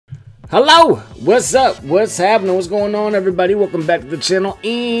Hello, what's up? What's happening? What's going on, everybody? Welcome back to the channel.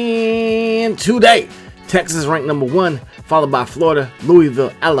 And today, Texas is ranked number 1, followed by Florida,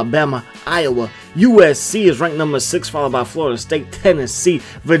 Louisville, Alabama, Iowa. USC is ranked number 6, followed by Florida State, Tennessee,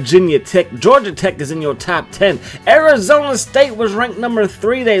 Virginia Tech. Georgia Tech is in your top 10. Arizona State was ranked number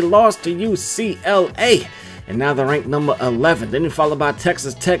 3. They lost to UCLA. And now they're ranked number 11. Then you followed by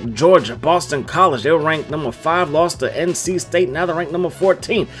Texas Tech, Georgia, Boston College. They were ranked number 5, lost to NC State. Now they're ranked number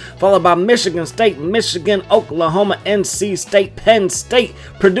 14. Followed by Michigan State, Michigan, Oklahoma, NC State, Penn State.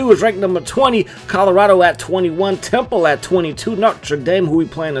 Purdue is ranked number 20. Colorado at 21. Temple at 22. Notre Dame, who we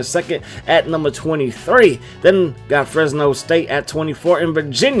play in a second, at number 23. Then got Fresno State at 24. And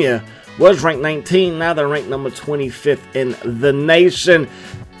Virginia was ranked 19. Now they're ranked number 25th in the nation.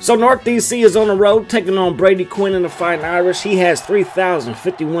 So North DC is on the road taking on Brady Quinn in the Fighting Irish. He has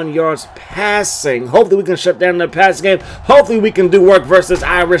 3,051 yards passing. Hopefully we can shut down the pass game. Hopefully we can do work versus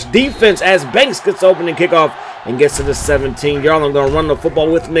Irish defense as Banks gets open and kickoff and gets to the 17-yard. I'm going to run the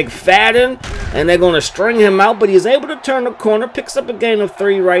football with McFadden, and they're going to string him out, but he's able to turn the corner, picks up a gain of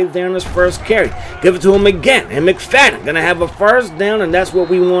 3 right there in his first carry. Give it to him again, and McFadden going to have a first down, and that's what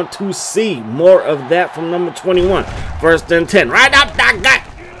we want to see. More of that from number 21. First and 10. Right up that gut.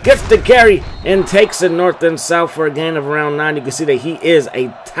 Gets the carry and takes it north and south for a gain of around 9. You can see that he is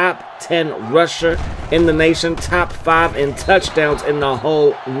a top 10 rusher in the nation, top 5 in touchdowns in the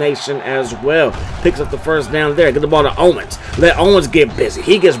whole nation as well. Picks up the first down there. Get the ball to Owens. Let Owens get busy.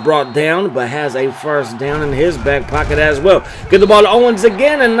 He gets brought down, but has a first down in his back pocket as well. Get the ball to Owens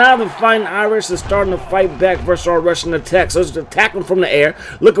again, and now the Fighting Irish is starting to fight back versus our rushing attack. So it's attacking from the air,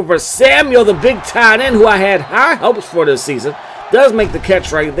 looking for Samuel, the big tight end, who I had high hopes for this season. Does make the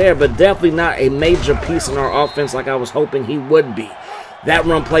catch right there, but definitely not a major piece in our offense like I was hoping he would be. That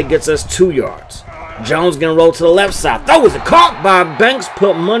run play gets us 2 yards. Jones gonna roll to the left side. Throws it, caught by Banks.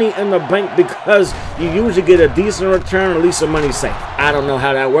 Put money in the bank because you usually get a decent return, at least some money safe. I don't know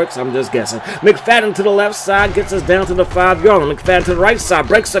how that works, I'm just guessing. McFadden to the left side gets us down to the 5-yard line. McFadden to the right side,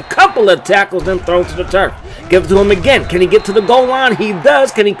 breaks a couple of tackles, then throws to the turf. Give it to him again. Can he get to the goal line? He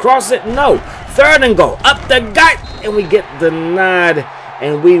does. Can he cross it? No. 3rd and goal. Up the gut, and we get the nod,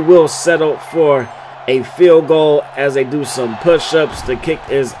 and we will settle for a field goal as they do some push-ups. The kick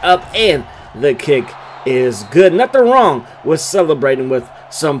is up, and the kick is good. Nothing wrong with celebrating with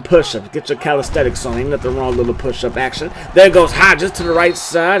some push-ups. Get your calisthenics on. Ain't nothing wrong with a little push-up action. There goes Hodges to the right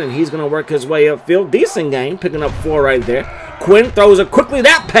side, and he's going to work his way upfield. Decent game, picking up 4 right there. Quinn throws it quickly.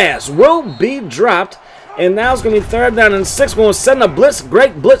 That pass will be dropped. And now it's going to be 3rd down and 6. We're going to send a blitz.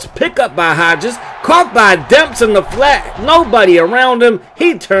 Great blitz pickup by Hodges. Caught by Demps in the flat. Nobody around him.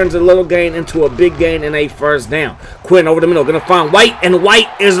 He turns a little gain into a big gain and a first down. Quinn over the middle. Going to find White, and White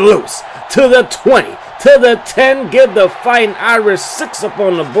is loose. To the 20. To the 10. Give the Fighting Irish 6 up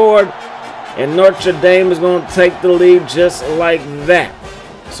on the board. And Notre Dame is going to take the lead just like that.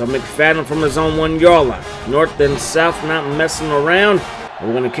 So McFadden from his own 1-yard line. North and south not messing around.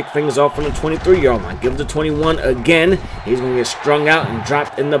 We're going to kick things off from the 23-yard line. Give it to 21 again. He's going to get strung out and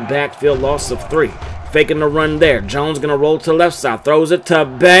dropped in the backfield. Loss of 3. Faking the run there. Jones going to roll to the left side. Throws it to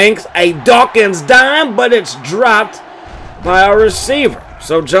Banks. A Dawkins dime, but it's dropped by our receiver.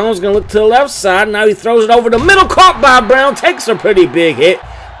 So Jones going to look to the left side. Now he throws it over the middle. Caught by Brown. Takes a pretty big hit.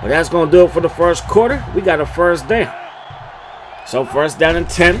 But that's going to do it for the first quarter. We got a first down. So first down and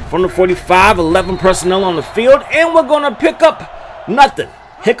 10 from the 45. 11 personnel on the field. And we're going to pick up nothing.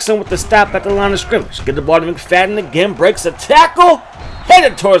 Hickson with the stop at the line of scrimmage. Get the ball to McFadden again. Breaks a tackle.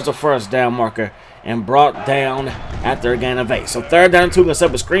 Headed towards the first down marker. And brought down after a gain of 8. So 3rd down and 2. Going to set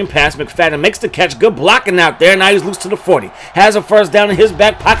up a screen pass. McFadden makes the catch. Good blocking out there. Now he's loose to the 40. Has a first down in his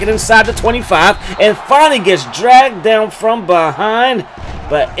back pocket inside the 25. And finally gets dragged down from behind.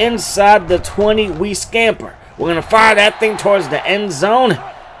 But inside the 20 we scamper. We're going to fire that thing towards the end zone.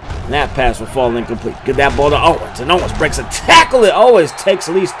 And that pass will fall incomplete. Get that ball to Owens. And Owens breaks a tackle. It always takes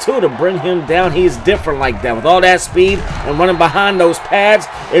at least 2 to bring him down. He's different like that. With all that speed and running behind those pads,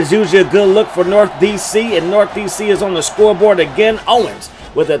 it's usually a good look for North DC. And North DC is on the scoreboard again. Owens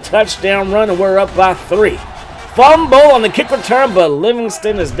with a touchdown run, and we're up by 3. Fumble on the kick return, but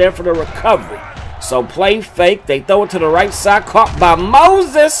Livingston is there for the recovery. So play fake. They throw it to the right side. Caught by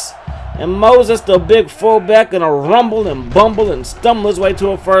Moses. And Moses, the big fullback, gonna rumble and bumble and stumble his way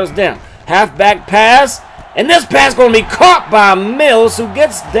to a first down. Halfback pass, and this pass gonna be caught by Mills, who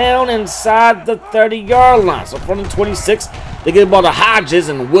gets down inside the 30-yard line. So from the 26, They get the ball to Hodges,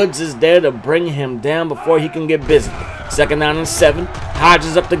 and Woods is there to bring him down before he can get busy. 2nd down and 7.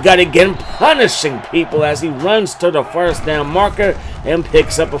 Hodges up the gut again, punishing people as he runs to the 1st down marker and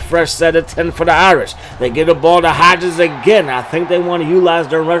picks up a fresh set of 10 for the Irish. They get the ball to Hodges again. I think they want to utilize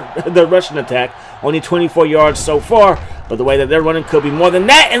their rushing attack. Only 24 yards so far, but the way that they're running could be more than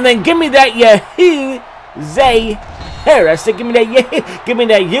that. And then give me that Zay Harris. Give me that, give me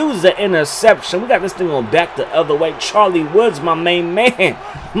that user interception. We got this thing on back the other way. Charlie Woods, my main man,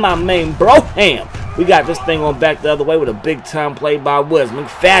 my main broham. We got this thing on back the other way with a big-time play by Woods.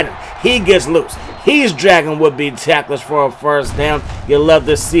 McFadden, he gets loose. He's dragging would-be tacklers for a 1st down. You love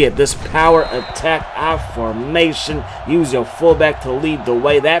to see it. This power attack out formation. Use your fullback to lead the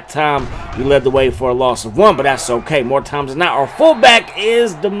way. That time, you led the way for a loss of 1, but that's okay. More times than not, our fullback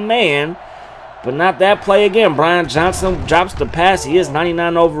is the man. But not that play again. Brian Johnson drops the pass. He is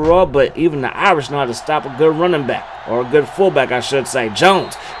 99 overall, but even the Irish know how to stop a good running back, or a good fullback, I should say.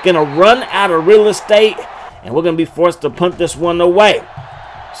 Jones gonna run out of real estate, and we're gonna be forced to punt this one away.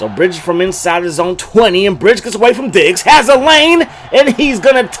 So Bridges from inside his own 20, and Bridge gets away from Diggs, has a lane, and he's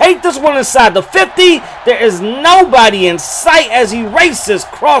gonna take this one inside the 50. There is nobody in sight as he races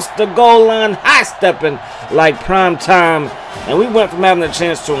across the goal line, high-stepping like prime time. And we went from having a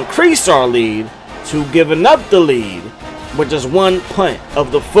chance to increase our lead to giving up the lead with just 1 punt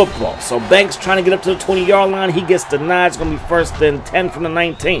of the football. So Banks trying to get up to the 20-yard line. He gets denied. It's going to be 1st and 10 from the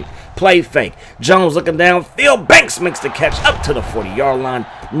 19. Play fake. Jones looking downfield. Banks makes the catch up to the 40-yard line.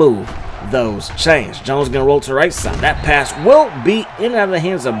 Move those chains. Jones going to roll to the right side. That pass will be in and out of the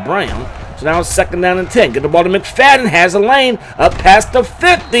hands of Brown. So now it's 2nd down and 10. Get the ball to McFadden. Has a lane up past the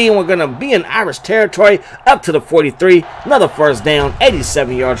 50. And we're going to be in Irish territory up to the 43. Another 1st down.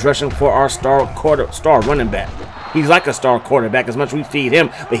 87 yards rushing for our star running back. He's like a star quarterback as much as we feed him,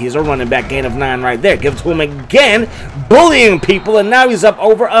 but he's a running back, gain of 9 right there. Give it to him again, bullying people, and now he's up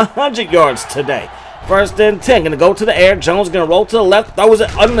over 100 yards today. 1st and 10, going to go to the air. Jones going to roll to the left, throws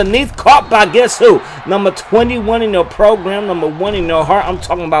it underneath, caught by guess who? Number 21 in your program, number 1 in your heart. I'm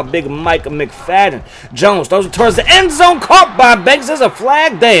talking about Big Mike McFadden. Jones throws it towards the end zone, caught by Banks. There's a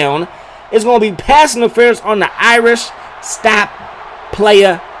flag down. It's going to be pass interference on the Irish. Stop,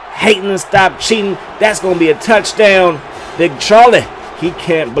 player. Hating and stop cheating. That's going to be a touchdown. Big Charlie, he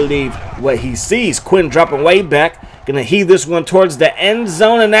can't believe what he sees. Quinn dropping way back. Going to heave this one towards the end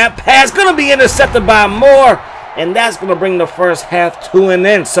zone. And that pass going to be intercepted by Moore. And that's going to bring the 1st half to an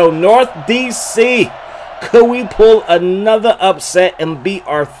end. So North DC, could we pull another upset and beat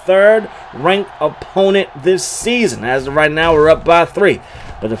our 3rd ranked opponent this season? As of right now, we're up by 3.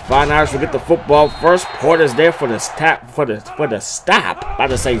 But the Fine Irish will get the football first. Porter's there for the stop. About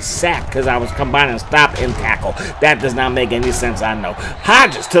to say sack because I was combining stop and tackle. That does not make any sense, I know.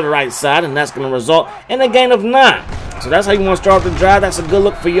 Hodges to the right side, and that's going to result in a gain of 9. So that's how you want to start the drive. That's a good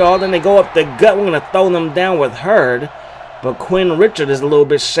look for y'all. Then they go up the gut. We're going to throw them down with Hurd. But Quinn Richard is a little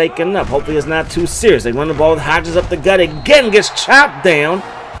bit shaken up. Hopefully it's not too serious. They run the ball with Hodges up the gut again. Gets chopped down,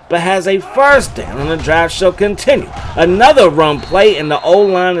 but has a 1st down, and the drive shall continue. Another run play, and the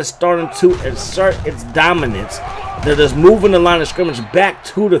O-line is starting to assert its dominance. They're just moving the line of scrimmage back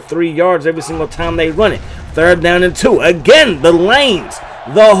 2 to 3 yards every single time they run it. 3rd down and 2. Again, the lanes,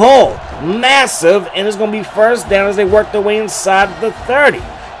 the hole, massive, and it's going to be 1st down as they work their way inside the 30.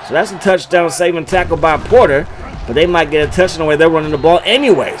 So that's a touchdown saving tackle by Porter, but they might get a touchdown the way they're running the ball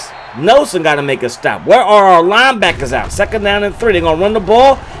anyways. Nelson got to make a stop. Where are our linebackers out? 2nd down and 3. They're going to run the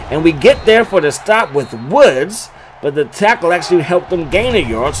ball, and we get there for the stop with Woods, but the tackle actually helped them gain a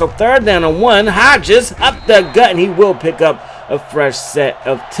yard. So 3rd down and 1. Hodges up the gut, and he will pick up a fresh set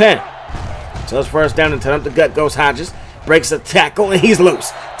of 10. So it's 1st down and 10. Up the gut goes Hodges. Breaks a tackle, and he's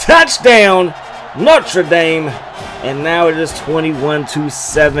loose. Touchdown, Notre Dame. And now it is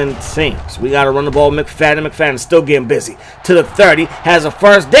 21-17. So we got to run the ball. McFadden still getting busy. To the 30. Has a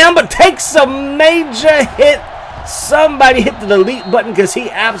 1st down, but takes a major hit. Somebody hit the delete button because he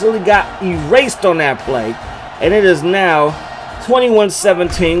absolutely got erased on that play. And it is now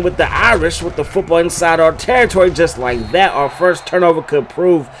 21-17 with the Irish with the football inside our territory. Just like that, our 1st turnover could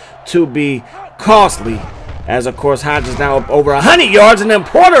prove to be costly. As, of course, Hodges now up over 100 yards. And then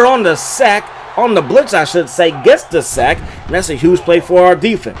Porter on the sack. On the blitz, I should say, gets the sack, and that's a huge play for our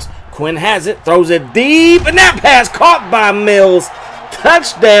defense. Quinn has it, throws it deep, and that pass caught by Mills.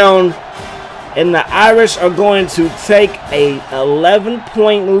 Touchdown, and the Irish are going to take a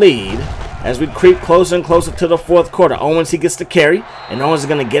 11-point lead as we creep closer and closer to the 4th quarter. Owens, he gets the carry, and Owens is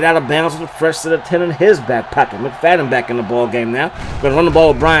going to get out of bounds with a fresh set of 10 in his back pocket. McFadden back in the ball game now. Going to run the ball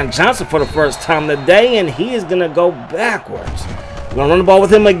with Brian Johnson for the first time today, and he is going to go backwards. We're going to run the ball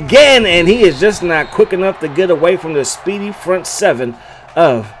with him again, and he is just not quick enough to get away from the speedy front seven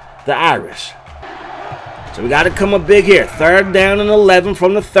of the Irish. So we got to come up big here. 3rd down and 11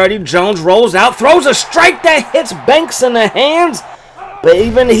 from the 30. Jones rolls out, throws a strike that hits Banks in the hands, but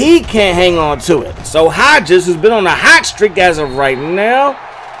even he can't hang on to it. So Hodges, who's been on a hot streak as of right now,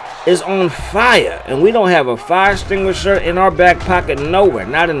 is on fire, and we don't have a fire extinguisher in our back pocket nowhere.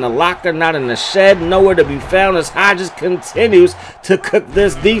 Not in the locker, not in the shed, nowhere to be found as Hodges continues to cook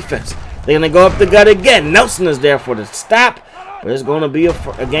this defense. They're going to go up the gut again. Nelson is there for the stop, but it's going to be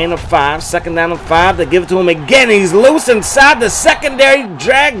a gain of 5. 2nd down and 5. They give it to him again. He's loose inside the secondary,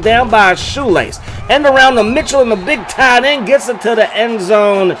 dragged down by a shoelace. End around the Mitchell and the big tight end gets it to the end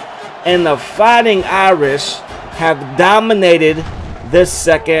zone, and the Fighting Irish have dominated this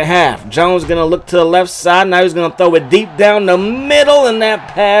second half. Jones going to look to the left side. Now he's going to throw it deep down the middle, and that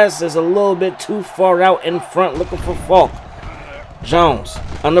pass is a little bit too far out in front, looking for Falk. Jones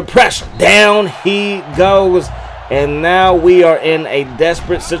under pressure. Down he goes, and now we are in a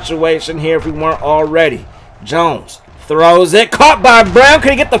desperate situation here if we weren't already. Jones throws it. Caught by Brown.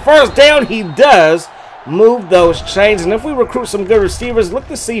 Can he get the first down? He does. Move those chains, and if we recruit some good receivers, look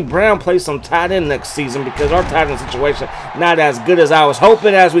to see Brown play some tight end next season, because our tight end situation not as good as I was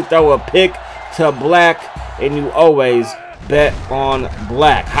hoping, as we throw a pick to Black, and you always bet on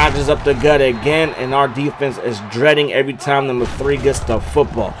Black. Hodges up the gut again, and our defense is dreading every time number 3 gets the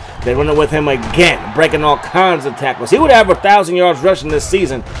football. They run it with him again, breaking all kinds of tackles. He would have 1,000 yards rushing this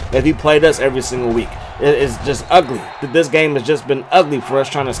season if he played us every single week. It is just ugly. This game has just been ugly for us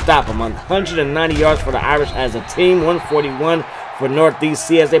trying to stop him. 190 yards for the Irish as a team, 141 for North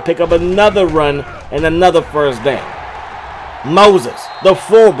DC as they pick up another run and another first down. Moses, the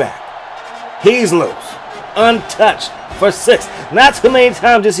fullback, he's loose, untouched for 6. Not too many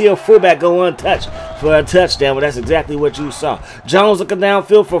times you see a fullback go untouched for a touchdown, but that's exactly what you saw. Jones looking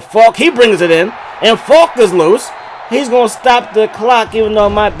downfield for Falk. He brings it in, and Falk is loose. He's going to stop the clock, even though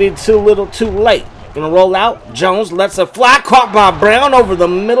it might be too little too late. Going to roll out. Jones lets it fly. Caught by Brown over the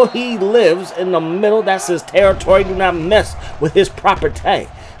middle. He lives in the middle. That's his territory. Do not mess with his property.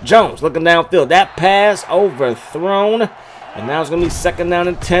 Jones looking downfield. That pass overthrown. And now it's going to be 2nd down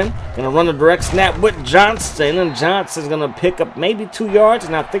and 10. Going to run a direct snap with Johnson. And Johnson's going to pick up maybe 2 yards.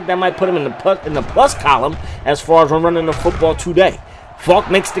 And I think that might put him in the plus column as far as running the football today.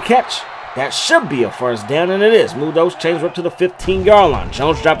 Falk makes the catch. That should be a first down, and it is. Move those chains up to the 15-yard line.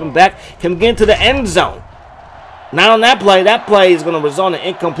 Jones dropping back, can get into the end zone. Not on that play. That play is going to result in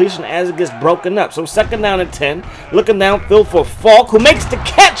incompletion as it gets broken up. So 2nd down and 10. Looking downfield for Falk, who makes the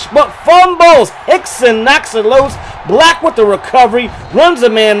catch, but fumbles. Hickson knocks it loose. Black with the recovery. Runs a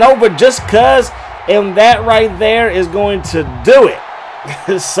man over just because. And that right there is going to do it.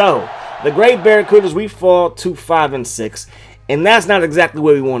 So, the Great Barracudas, we fall to 5-6. And that's not exactly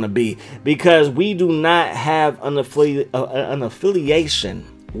where we want to be, because we do not have an affiliation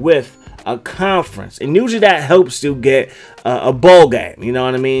with a conference. And usually that helps you get a bowl game. You know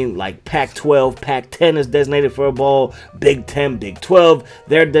what I mean? Like Pac-12, Pac-10 is designated for a bowl. Big 10, Big 12,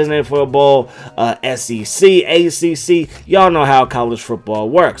 they're designated for a bowl. SEC, ACC, y'all know how college football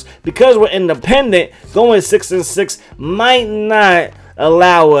works. Because we're independent, going 6-6 might not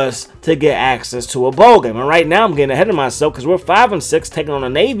allow us to get access to a bowl game. And right now I'm getting ahead of myself, because we're 5-6 taking on a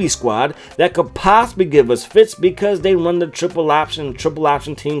Navy squad that could possibly give us fits, because they run the triple option. Triple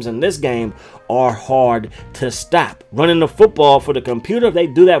option teams in this game are hard to stop. Running the football for the computer, if they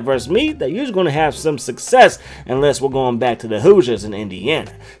do that versus me, they're usually going to have some success, unless we're going back to the Hoosiers in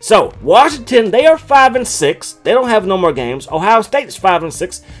Indiana. So Washington, they are 5-6. They don't have no more games. Ohio State is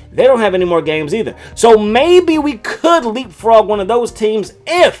 5-6. They don't have any more games either. So maybe we could leapfrog one of those teams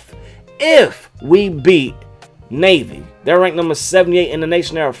if we beat Navy. They're ranked number 78 in the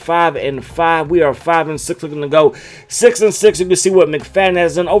nation. They are 5-5. We are 5-6, looking to go 6-6. You can see what McFadden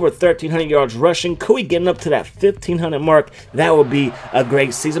has done, over 1,300 yards rushing. Could we get up to that 1,500 mark? That would be a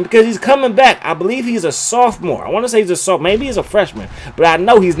great season, because he's coming back. I believe he's a sophomore. I want to say he's a sophomore. Maybe he's a freshman, but I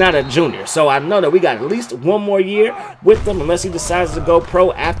know he's not a junior. So I know that we got at least 1 more year with him, unless he decides to go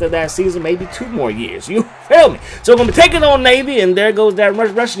pro after that season. Maybe 2 more years. You feel me? So we're going to be taking on Navy, and there goes that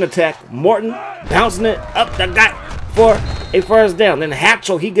rushing attack. Morton bouncing it up the gut for a first down. Then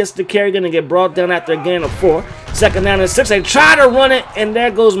Hatchell, he gets the carry, going to get brought down after a gain of 4. 2nd down and 6. They try to run it, and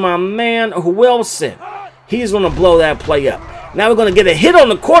there goes my man Wilson. He's going to blow that play up. Now we're going to get a hit on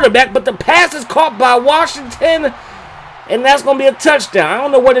the quarterback, but the pass is caught by Washington, and that's going to be a touchdown. I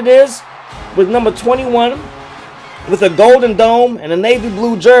don't know what it is with number 21 with a golden dome and a navy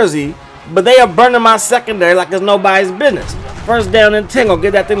blue jersey, but they are burning my secondary like it's nobody's business. First down and 10. Gonna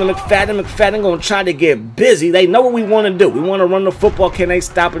get that thing to McFadden. McFadden gonna try to get busy. They know what we want to do. We want to run the football. Can they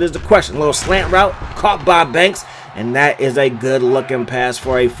stop it is the question. A little slant route caught by Banks. And that is a good-looking pass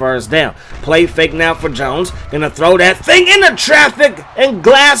for a first down. Play fake now for Jones. Gonna throw that thing into traffic, and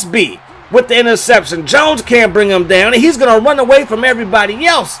Glassby with the interception. Jones can't bring him down, and he's gonna run away from everybody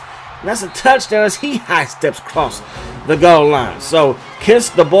else. And that's a touchdown as he high steps across the goal line. So kiss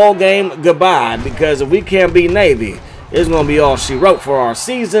the bowl game goodbye, because if we can't beat Navy, it's going to be all she wrote for our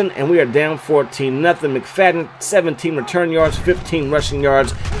season, and we are down 14-0. McFadden, 17 return yards, 15 rushing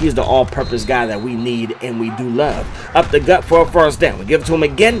yards. He's the all-purpose guy that we need and we do love. Up the gut for a first down. We give it to him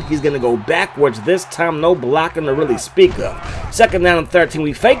again. He's going to go backwards this time. No blocking to really speak of. Second down and 13.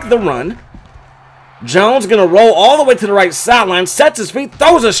 We fake the run. Jones going to roll all the way to the right sideline, sets his feet,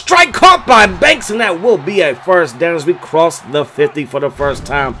 throws a strike caught by Banks, and that will be a first down as we cross the 50 for the first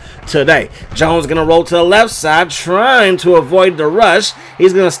time today. Jones going to roll to the left side, trying to avoid the rush.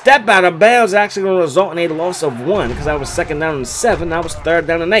 He's going to step out of bounds, actually going to result in a loss of 1, because that was second down and 7. That was third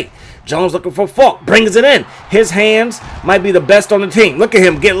down and 8. Jones looking for Falk, brings it in. His hands might be the best on the team. Look at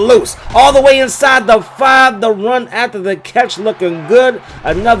him get loose. All the way inside the 5. The run after the catch looking good.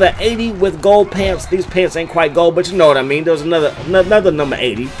 Another 80 with gold pants. These pants ain't quite gold, but you know what I mean. There was another number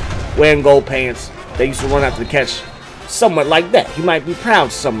 80 wearing gold pants. They used to run after the catch somewhat like that. He might be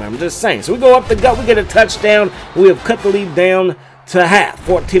proud somewhere. I'm just saying. So we go up the gut. We get a touchdown. We have cut the lead down to half.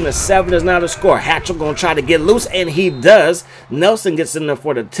 14-7 is now the score. Hatchell going to try to get loose, and he does. Nelson gets in there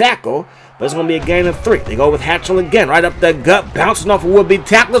for the tackle, but it's going to be a gain of 3. They go with Hatchell again, right up the gut, bouncing off a would-be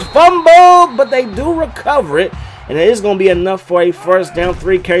tackler's fumble, but they do recover it, and it is going to be enough for a first down.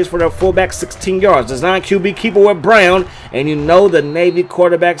 3 carries for their fullback, 16 yards. Design QB keeper with Brown, and you know the Navy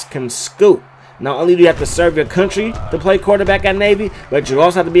quarterbacks can scoop. Not only do you have to serve your country to play quarterback at Navy, but you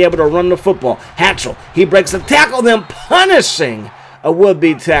also have to be able to run the football. Hatchell, he breaks the tackle, then punishing a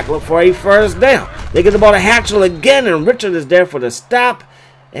would-be tackler for a first down. They get the ball to Hatchell again, and Richard is there for the stop,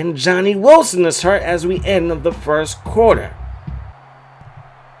 and Johnny Wilson is hurt as we end of the first quarter.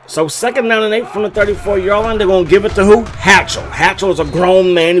 So second down and 8 from the 34-yard line. They're going to give it to who? Hatchell. Hatchell is a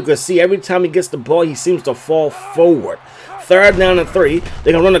grown man. You can see every time he gets the ball, he seems to fall forward. Third down and 3.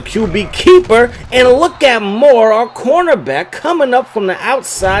 They're going to run a QB keeper. And look at Moore, our cornerback, coming up from the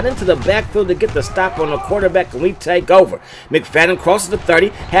outside into the backfield to get the stop on the quarterback, and we take over. McFadden crosses the 30,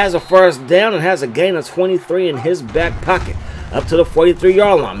 has a first down, and has a gain of 23 in his back pocket. Up to the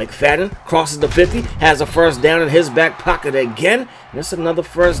 43-yard line. McFadden crosses the 50, has a first down in his back pocket again. And it's another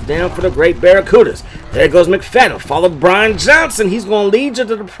first down for the great Barracudas. There goes McFadden. Follow Brian Johnson. He's going to lead you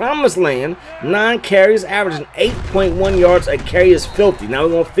to the promised land. 9 carries, averaging 8.1 yards a carry is filthy. Now we're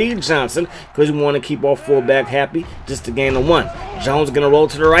going to feed Johnson because we want to keep our fullback happy just to gain a 1. Jones going to roll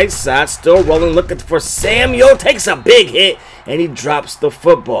to the right side. Still rolling, looking for Samuel. Takes a big hit, and he drops the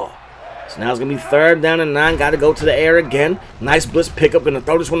football. So now it's going to be third down and 9. Got to go to the air again. Nice blitz pickup. Going to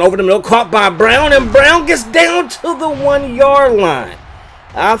throw this one over the middle. Caught by Brown. And Brown gets down to the 1-yard line.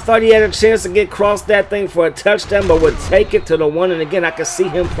 I thought he had a chance to get across that thing for a touchdown, but would take it to the 1. And again, I can see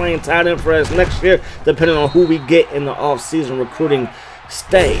him playing tight end for us next year, depending on who we get in the offseason recruiting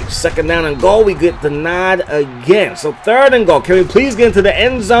stage. Second down and goal. We get the nod again. So third and goal. Can we please get into the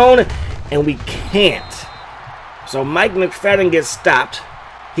end zone? And we can't. So Mike McFadden gets stopped.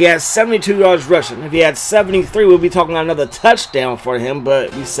 He has 72 yards rushing. If he had 73, we'll be talking about another touchdown for him,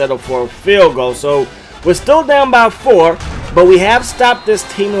 but we settled for a field goal. So we're still down by 4, but we have stopped this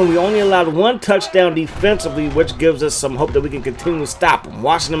team, and we only allowed 1 touchdown defensively, which gives us some hope that we can continue to stop them.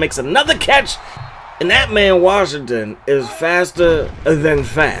 Washington makes another catch, and that man Washington is faster than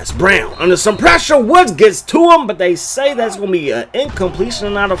fast. Brown, under some pressure, Woods gets to him, but they say that's going to be an incompletion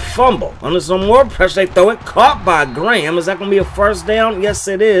and not a fumble. Under some more pressure, they throw it, caught by Graham. Is that going to be a first down? Yes,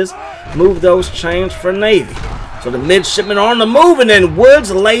 it is. Move those chains for Navy. So the midshipmen are on the move, and then Woods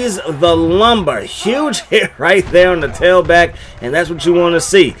lays the lumber. Huge hit right there on the tailback, and that's what you want to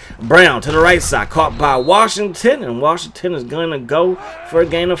see. Brown to the right side, caught by Washington, and Washington is going to go for a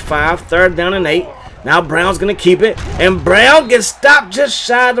gain of 5. Third down and 8. Now Brown's going to keep it, and Brown gets stopped just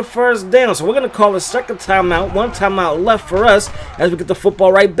shy of the first down. So we're going to call a second timeout. 1 timeout left for us as we get the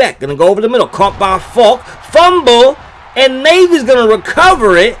football right back. Going to go over the middle, caught by Falk, fumble, and Navy's going to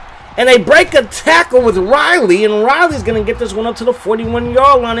recover it. And they break a tackle with Riley, and Riley's going to get this one up to the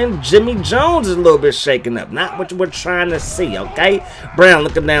 41-yard line, and Jimmy Jones is a little bit shaken up. Not what we're trying to see, okay? Brown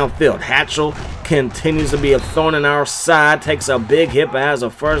looking downfield. Hatchell continues to be a thorn in our side, takes a big hit, but has a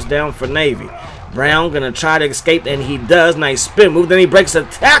first down for Navy. Brown going to try to escape, and he does. Nice spin move. Then he breaks a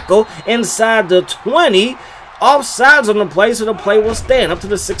tackle inside the 20. Offsides on the play, so the play will stand up to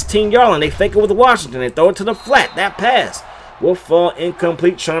the 16-yard line. They fake it with Washington. They throw it to the flat. That pass will fall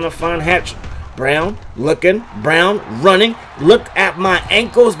incomplete, trying to find Hatcher. Brown looking, Brown running. Look at my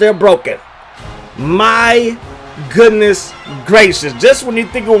ankles, they're broken. My goodness gracious. Just when you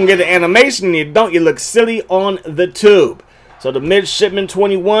think you're going to get an animation, you don't. You look silly on the tube. So the midshipman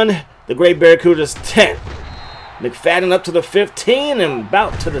 21, the Great Barracudas 10. McFadden up to the 15 and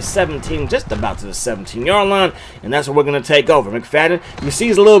about to the 17, just about to the 17-yard line, and that's what we're going to take over. McFadden, you see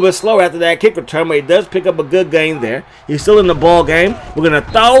he's a little bit slower after that kick return, but he does pick up a good gain there. He's still in the ball game. We're going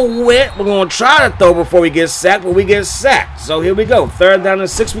to throw it. We're going to try to throw before we get sacked, but we get sacked. So here we go. 3rd down and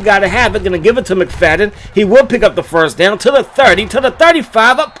 6. We got to have it. Going to give it to McFadden. He will pick up the 1st down to the 30, to the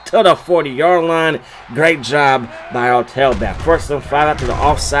 35, up to the 40-yard line. Great job by our tailback. 1st and 5 after the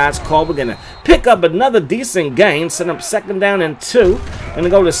offsides call. We're going to pick up another decent gain. Set up 2nd down and 2. Gonna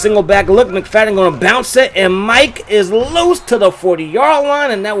go to single back look. McFadden gonna bounce it, and Mike is loose to the 40-yard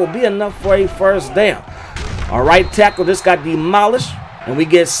line, and that will be enough for a 1st down. Our right tackle just got demolished, and we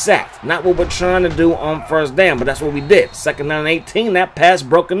get sacked. Not what we're trying to do on 1st down, but that's what we did. 2nd down and 18. That pass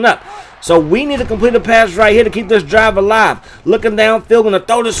broken up. So we need to complete a pass right here to keep this drive alive. Looking downfield, going to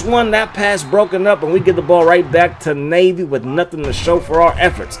throw this one. That pass broken up, and we get the ball right back to Navy with nothing to show for our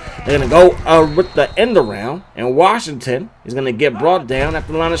efforts. They're going to go with the end around, and Washington is going to get brought down at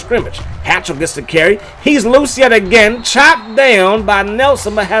the line of scrimmage. Hatchell gets the carry. He's loose yet again. Chopped down by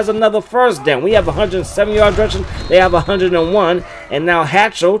Nelson, but has another 1st down. We have 107-yard direction. They have 101. And now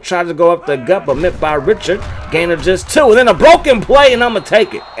Hatchell tries to go up the gut, but met by Richard. Gain of just 2. And then a broken play, and I'm going to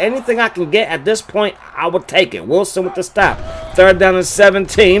take it. Anything I can get at this point, I will take it. Wilson with the stop. 3rd down and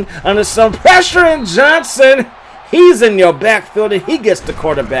 17. Under some pressure, and Johnson, he's in your backfield, and he gets the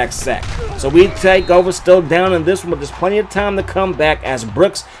quarterback sack. So we take over, still down in this one, but there's plenty of time to come back as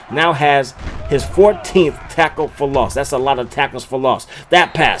Brooks now has his 14th tackle for loss. That's a lot of tackles for loss.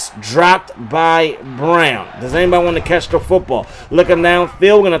 That pass dropped by Brown. Does anybody want to catch the football? Looking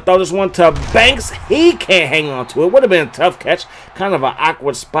downfield, we're going to throw this one to Banks. He can't hang on to it. Would have been a tough catch. Kind of an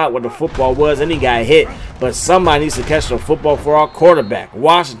awkward spot where the football was, and he got hit. But somebody needs to catch the football for our quarterback.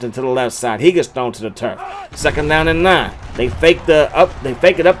 Washington to the left side. He gets thrown to the turf. 2nd down and 9. They fake it up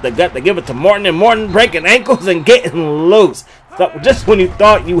the gut. They give it to Morton, and Morton breaking ankles and getting loose. So just when you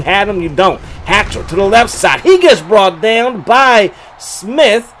thought you had him, you don't. Hatchell to the left side. He gets brought down by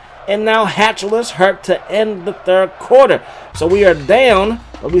Smith, and now Hatchell is hurt to end the 3rd quarter. So we are down,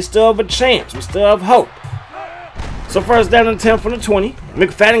 but we still have a chance. We still have hope. So 1st down and 10 from the 20.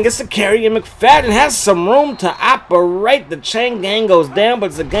 McFadden gets the carry, and McFadden has some room to operate. The chain gang goes down, but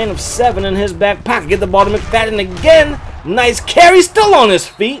it's a gain of 7 in his back pocket. Get the ball to McFadden again. Nice carry, still on his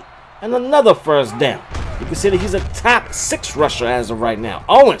feet, and another 1st down. You can see that he's a top 6 rusher as of right now.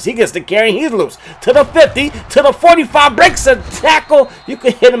 Owens, he gets the carry, he's loose. To the 50, to the 45, breaks a tackle. You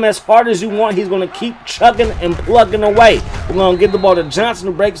can hit him as hard as you want. He's going to keep chugging and plugging away. We're going to give the ball to Johnson,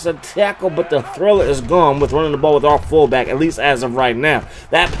 who breaks a tackle, but the thriller is gone with running the ball with our fullback, at least as of right now.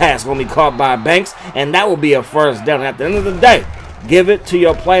 That pass going to be caught by Banks, and that will be a 1st down. At the end of the day, give it to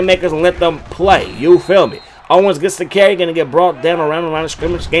your playmakers and let them play. You feel me? Owens gets the carry, going to get brought down around the line of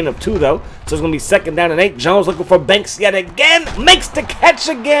scrimmage. Gain of 2, though. So it's going to be 2nd down and 8. Jones looking for Banks yet again. Makes the catch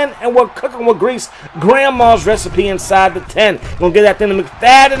again, and we're cooking with grease. Grandma's recipe inside the 10. Going to get that thing to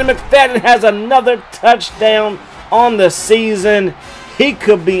McFadden, and McFadden has another touchdown on the season. He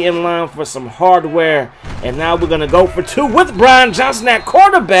could be in line for some hardware. And now we're going to go for 2 with Brian Johnson at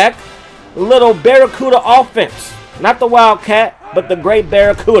quarterback. Little Barracuda offense. Not the Wildcat, but the Great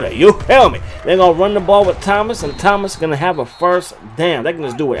Barracuda. You feel me? They're going to run the ball with Thomas, and Thomas is going to have a 1st down. They can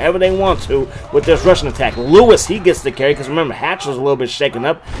just do whatever they want to with this rushing attack. Lewis, he gets the carry, because remember, Hatchell's a little bit shaken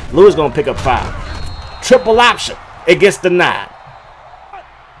up. Lewis going to pick up 5. Triple option. It gets denied.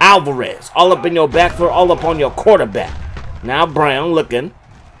 Alvarez, all up in your backfield, all up on your quarterback. Now Brown looking,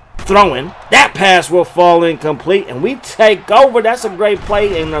 throwing. That pass will fall incomplete, and we take over. That's a great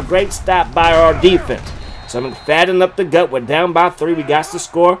play and a great stop by our defense. So McFadden up the gut. We're down by 3. We got to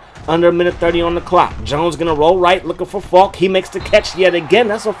score under a minute 30 on the clock. Jones going to roll right, looking for Falk. He makes the catch yet again.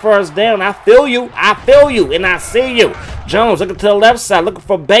 That's a 1st down. I feel you, and I see you. Jones looking to the left side, looking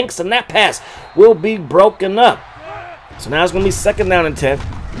for Banks, and that pass will be broken up. So now it's going to be 2nd down and 10.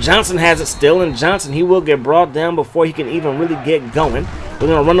 Johnson has it still, and Johnson, he will get brought down before he can even really get going. We're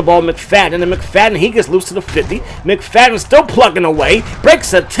going to run the ball with McFadden, and McFadden, he gets loose to the 50. McFadden still plugging away,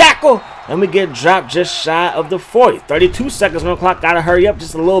 breaks a tackle, and we get dropped just shy of the 40. 32 seconds on the clock. Got to hurry up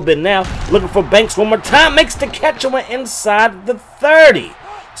just a little bit now. Looking for Banks one more time. Makes the catch and went inside the 30.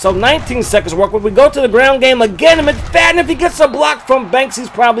 So 19 seconds work. When we go to the ground game again, and McFadden, if he gets a block from Banks, he's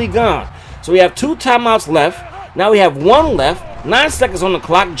probably gone. So we have 2 timeouts left. Now we have 1 left. 9 seconds on the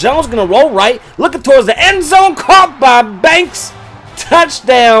clock. Jones going to roll right. Looking towards the end zone. Caught by Banks.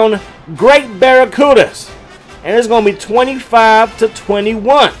 Touchdown. Great Barracudas. And it's going to be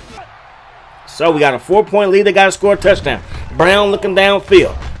 25-21. So we got a 4-point lead. They got to score a touchdown. Brown looking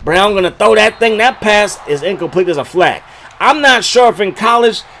downfield. Brown going to throw that thing. That pass is incomplete as a flag. I'm not sure if in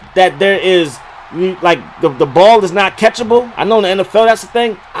college that there is, like, the ball is not catchable. I know in the NFL that's the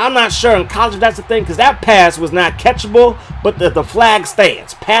thing. I'm not sure in college that's the thing, because that pass was not catchable, but the flag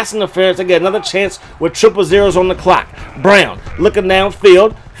stands. Pass interference. They get another chance with 000 on the clock. Brown looking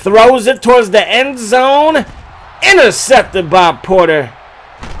downfield. Throws it towards the end zone. Intercepted by Porter.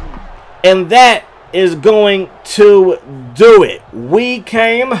 And that is going to do it. We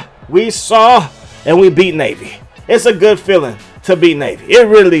came, we saw, and we beat Navy. It's a good feeling to beat Navy. It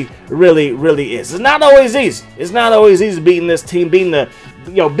really, really, really is. It's not always easy. It's not always easy beating this team. Beating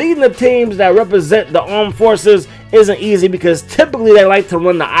the teams that represent the armed forces isn't easy, because typically they like to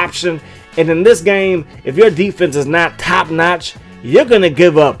run the option. And in this game, if your defense is not top notch, you're going to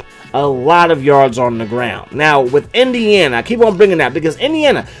give up a lot of yards on the ground. Now, with Indiana, I keep on bringing that because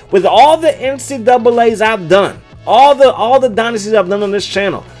Indiana, with all the NCAAs I've done, all the dynasties I've done on this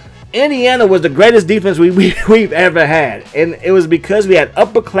channel, Indiana was the greatest defense we've ever had. And it was because we had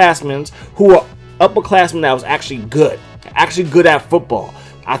upperclassmen who were upperclassmen that was actually good at football.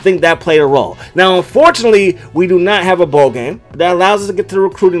 I think that played a role. Now, unfortunately, we do not have a bowl game. That allows us to get to the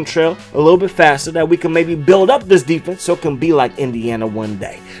recruiting trail a little bit faster, that we can maybe build up this defense so it can be like Indiana one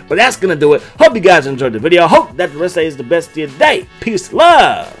day. But that's going to do it. Hope you guys enjoyed the video. Hope that the rest of the day is the best of your day. Peace,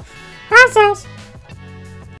 love. Process.